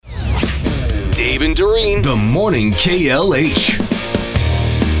Dave and Doreen, the morning KLH.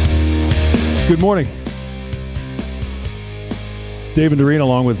 Good morning. Dave and Doreen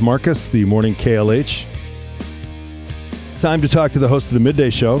along with Marcus, the morning KLH. Time to talk to the host of the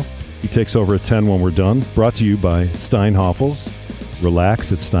midday show. He takes over at 10 when we're done. Brought to you by Steinhoffels.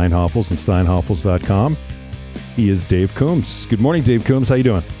 Relax at Steinhoffels and steinhoffels.com. He is Dave Coombs. Good morning, Dave Coombs. How you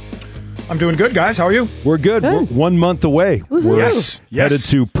doing? I'm doing good, guys. How are you? We're good. We're 1 month away. Woo-hoo. We're Yes. headed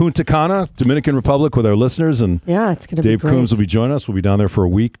to Punta Cana, Dominican Republic, with our listeners, and yeah, it's going to be Dave great. Coombs will be joining us. We'll be down there for a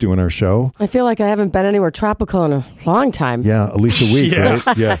week doing our show. I feel like I haven't been anywhere tropical in a long time. Yeah, at least a week, Yeah.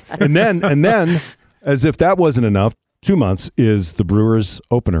 right? Yeah. And then, as if that wasn't enough, 2 months is the Brewers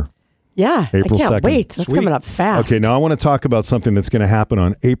opener. Yeah, April I can't 2nd. wait. That's Sweet. coming up fast. Okay, now I want to talk about something that's going to happen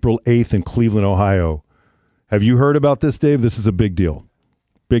on April 8th in Cleveland, Ohio. Have you heard about this, Dave? This is a big deal.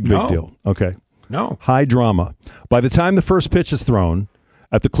 Big No. deal. Okay. No. High drama. By the time the first pitch is thrown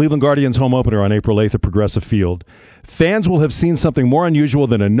at the Cleveland Guardians home opener on April 8th at Progressive Field, fans will have seen something more unusual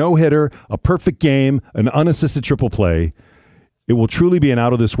than a no-hitter, a perfect game, an unassisted triple play. It will truly be an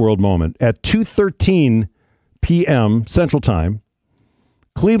out-of-this-world moment. At 2:13 p.m. Central Time,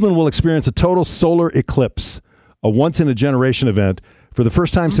 Cleveland will experience a total solar eclipse, a once-in-a-generation event for the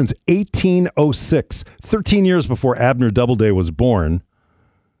first time since 1806, 13 years before Abner Doubleday was born.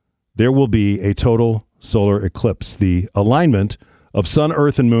 There will be a total solar eclipse. The alignment of sun,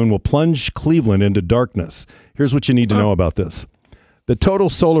 earth, and moon will plunge Cleveland into darkness. Here's what you need to know about this. The total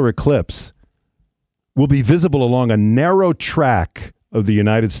solar eclipse will be visible along a narrow track of the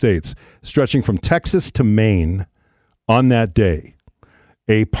United States, stretching from Texas to Maine on that day.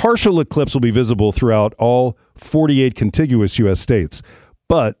 A partial eclipse will be visible throughout all 48 contiguous U.S. states,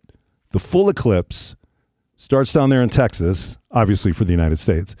 but the full eclipse starts down there in Texas, obviously for the United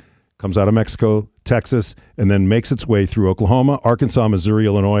States, comes out of Mexico, Texas, and then makes its way through Oklahoma, Arkansas, Missouri,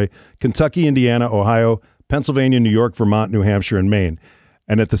 Illinois, Kentucky, Indiana, Ohio, Pennsylvania, New York, Vermont, New Hampshire, and Maine.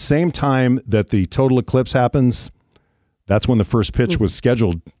 And at the same time that the total eclipse happens, that's when the first pitch was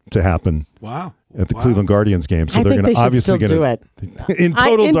scheduled to happen. Wow. At the Cleveland Guardians game. So I they're think going they to should obviously still do it. in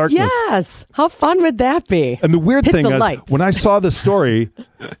total darkness. Yes. How fun would that be? And the weird Hit thing the is, lights. when I saw the story,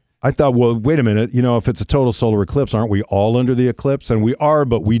 I thought, well, wait a minute. You know, if it's a total solar eclipse, aren't we all under the eclipse? And we are,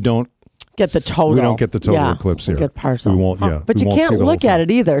 but we don't Get the total. We don't get the total eclipse here. We get partial. We won't. Yeah, But we you won't see can't the look whole at thing.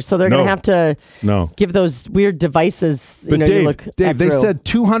 it either. So they're going to have to give those weird devices. But you Dave, look they through. said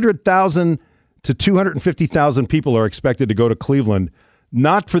 200,000 to 250,000 people are expected to go to Cleveland,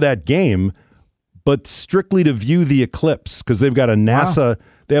 not for that game, but strictly to view the eclipse, because they've got a NASA. Wow.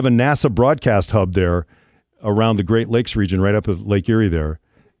 They have a NASA broadcast hub there around the Great Lakes region, right up at Lake Erie there,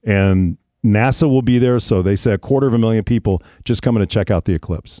 and NASA will be there. So they say 250,000 people just coming to check out the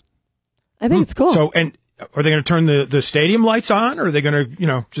eclipse. I think it's cool. So, and are they going to turn the stadium lights on, or are they going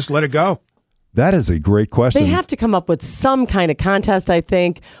to, just let it go? That is a great question. They have to come up with some kind of contest, I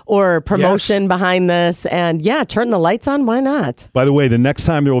think, or promotion behind this. And turn the lights on. Why not? By the way, the next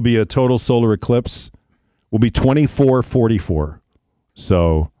time there will be a total solar eclipse will be 2444.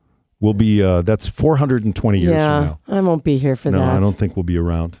 So we'll be, that's 420 years from now. I won't be here for that. No, I don't think we'll be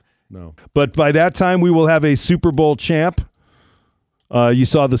around. No. But by that time, we will have a Super Bowl champ. You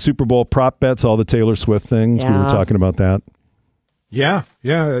saw the Super Bowl prop bets, all the Taylor Swift things. Yeah. We were talking about that. Yeah.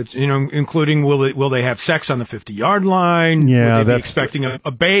 It's, including will they have sex on the 50-yard line? Yeah, will they be that's expecting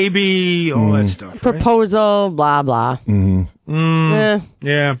a baby, all that stuff. Right? Proposal, blah, blah.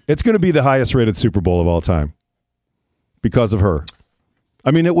 Yeah. It's going to be the highest rated Super Bowl of all time because of her.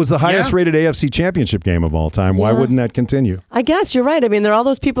 I mean, it was the highest rated AFC championship game of all time. Why wouldn't that continue? I guess you're right. I mean, there are all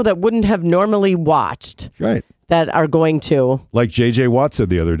those people that wouldn't have normally watched. Right. That are going to. Like J.J. Watt said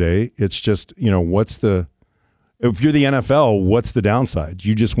the other day, it's just, if you're the NFL, what's the downside?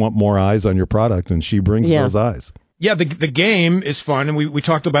 You just want more eyes on your product, and she brings those eyes. Yeah, the game is fun, and we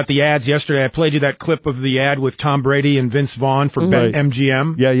talked about the ads yesterday. I played you that clip of the ad with Tom Brady and Vince Vaughn for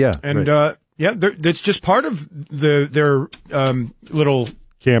BetMGM. Yeah. And, that's just part of their little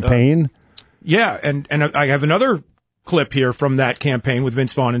campaign. And I have another clip here from that campaign with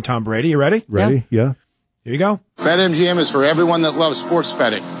Vince Vaughn and Tom Brady. You ready? Ready? Yeah. Here you go. BetMGM is for everyone that loves sports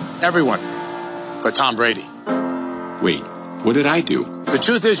betting. Everyone. But Tom Brady. Wait, what did I do? The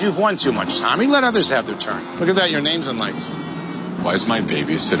truth is you've won too much, Tommy. Let others have their turn. Look at that, your name's in lights. Why is my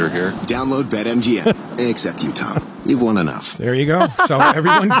babysitter here? Download BetMGM. Except you, Tom. You've won enough. There you go. So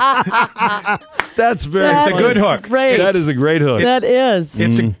everyone... That's very It's a good hook. Great. That is a great hook. That is.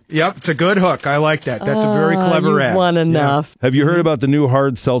 It's a good hook. I like that. That's a very clever ad. Won enough. Have you heard about the new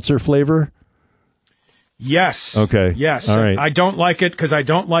hard seltzer flavor? Yes. Okay. Yes. All right. I don't like it because I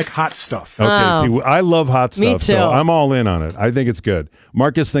don't like hot stuff. Okay. See, I love hot Me stuff, too. so I'm all in on it. I think it's good.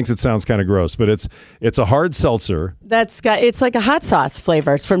 Marcus thinks it sounds kind of gross, but it's a hard seltzer. It's like a hot sauce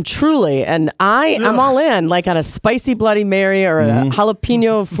flavors from Truly, and I'm all in, like on a spicy Bloody Mary or a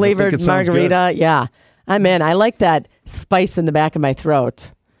jalapeno flavored it sounds margarita. Yeah, I'm in. I like that spice in the back of my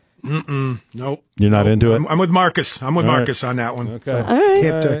throat. Nope. You're not into it? I'm with Marcus. I'm with All Marcus on that one. Okay. So All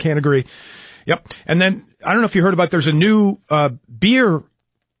right. can't agree. Yep. And then I don't know if you heard about. There's a new beer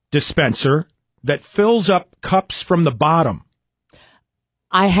dispenser that fills up cups from the bottom.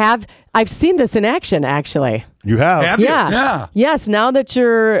 I've seen this in action, actually. You have? Have you? Yeah. Yes. Now that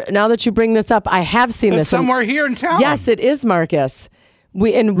you bring this up, I have seen It's this somewhere here in town. Yes, it is, Marcus.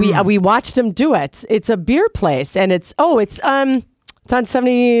 We watched him do it. It's a beer place, and it's on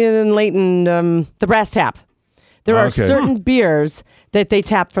 70 and Layton, the Brass Tap. There are certain beers that they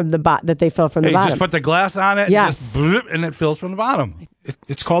tap from the that they fill from the You bottom. just put the glass on it, Yes. and, and it fills from the bottom.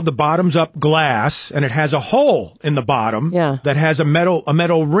 It's called the bottoms up glass, and it has a hole in the bottom that has a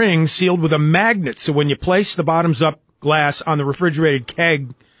metal ring sealed with a magnet. So when you place the bottoms up glass on the refrigerated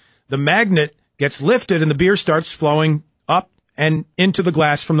keg, the magnet gets lifted and the beer starts flowing up and into the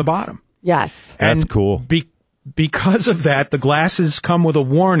glass from the bottom. Yes. That's And cool. Because of that, the glasses come with a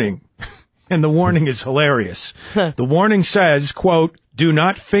warning, and the warning is hilarious. The warning says, quote, "Do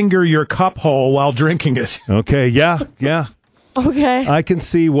not finger your cup hole while drinking it." Okay. Yeah. Okay. I can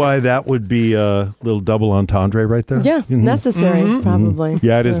see why that would be a little double entendre right there. Yeah, necessary, probably.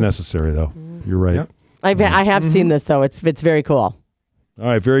 Yeah, it is necessary, though. You're right. Yep. I have seen this, though. It's very cool. All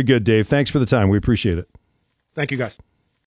right. Very good, Dave. Thanks for the time. We appreciate it. Thank you, guys.